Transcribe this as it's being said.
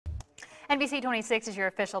NBC 26 is your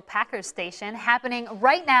official Packers station. Happening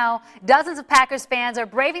right now, dozens of Packers fans are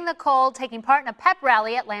braving the cold, taking part in a pep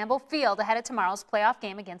rally at Lambeau Field ahead of tomorrow's playoff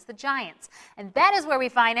game against the Giants. And that is where we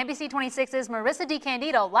find NBC 26's Marissa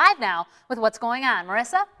DiCandido live now with what's going on.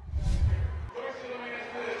 Marissa?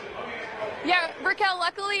 Yeah, Raquel,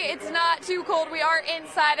 luckily it's not too cold. We are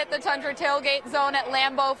inside at the Tundra Tailgate Zone at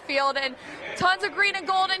Lambeau Field, and tons of green and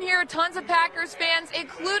gold in here, tons of Packers fans,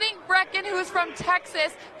 including Brecken, who's from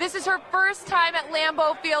Texas. This is her first time at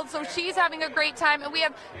Lambeau Field, so she's having a great time. And we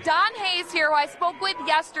have Don Hayes here, who I spoke with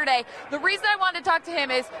yesterday. The reason I wanted to talk to him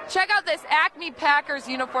is check out this Acme Packers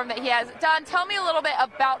uniform that he has. Don, tell me a little bit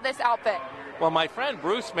about this outfit. Well, my friend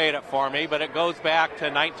Bruce made it for me, but it goes back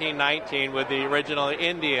to 1919 with the original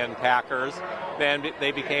Indian Packers. Then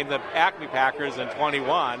they became the Acme Packers in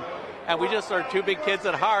 21. And we just are two big kids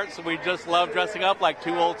at heart, so we just love dressing up like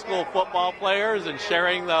two old school football players and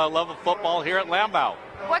sharing the love of football here at Lambeau.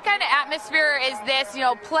 What kind of atmosphere is this,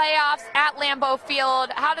 playoffs at Lambeau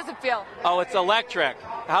Field? How does it feel? Oh, it's electric.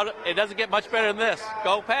 It doesn't get much better than this.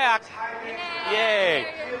 Go Pack! Yay!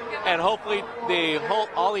 And hopefully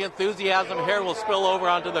all the enthusiasm here will spill over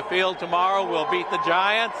onto the field tomorrow. We'll beat the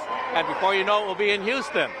Giants, and before you know it, we'll be in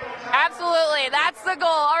Houston. Absolutely, that's the goal.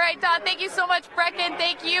 All right, Don, thank you so much, Brecken.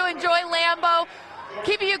 Thank you. Enjoy Lambeau.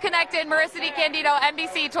 Keeping you connected, Marissa DiCandido,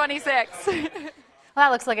 NBC 26. Well,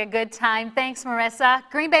 that looks like a good time. Thanks, Marissa.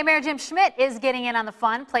 Green Bay Mayor Jim Schmidt is getting in on the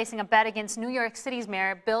fun, placing a bet against New York City's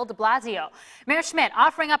Mayor Bill de Blasio. Mayor Schmidt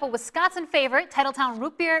offering up a Wisconsin favorite, Titletown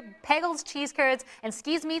root beer, Peggle's cheese curds, and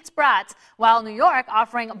Skis Meats brats, while New York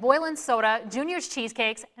offering Boylan soda, Junior's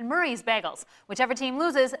cheesecakes, and Murray's bagels. Whichever team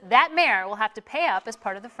loses, that mayor will have to pay up as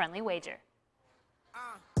part of the friendly wager.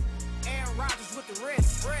 Aaron Rodgers with the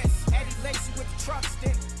wrist, Eddie Lacy with the truck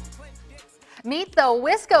stick. Meet the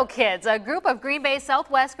Wisco Kids, a group of Green Bay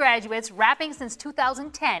Southwest graduates rapping since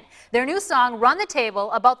 2010. Their new song, Run the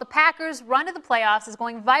Table, about the Packers' run to the playoffs is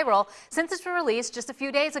going viral since its released just a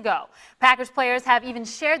few days ago. Packers players have even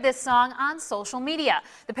shared this song on social media.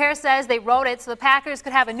 The pair says they wrote it so the Packers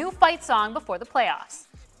could have a new fight song before the playoffs.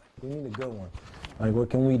 We need a good one. Like,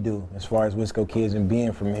 what can we do as far as Wisco Kids and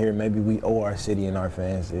being from here? Maybe we owe our city and our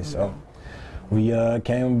fans this. So we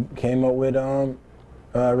came up with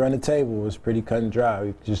Run the Table. Was pretty cut and dry.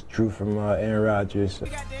 We just drew from Aaron Rodgers.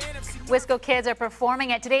 Wisco Kids are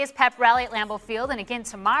performing at today's pep rally at Lambeau Field and again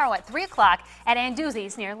tomorrow at 3 o'clock at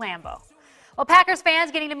Anduzzi's near Lambeau. Well, Packers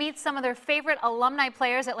fans getting to meet some of their favorite alumni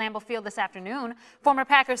players at Lambeau Field this afternoon. Former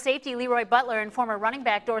Packers safety Leroy Butler and former running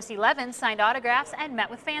back Dorsey Levens signed autographs and met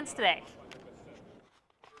with fans today.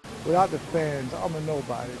 Without the fans, I'm a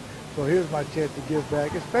nobody. So here's my chance to give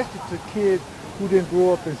back, especially to kids who didn't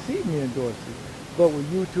grow up and see me in Dorsey. But with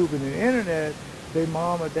YouTube and the internet, their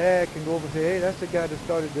mom or dad can go over and say, hey, that's the guy that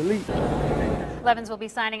started the leap. Levens will be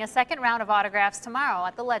signing a second round of autographs tomorrow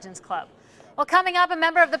at the Legends Club. Well, coming up, a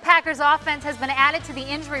member of the Packers offense has been added to the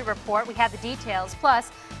injury report. We have the details. Plus,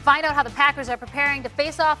 find out how the Packers are preparing to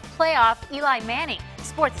face off playoff Eli Manning.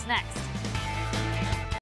 Sports is next.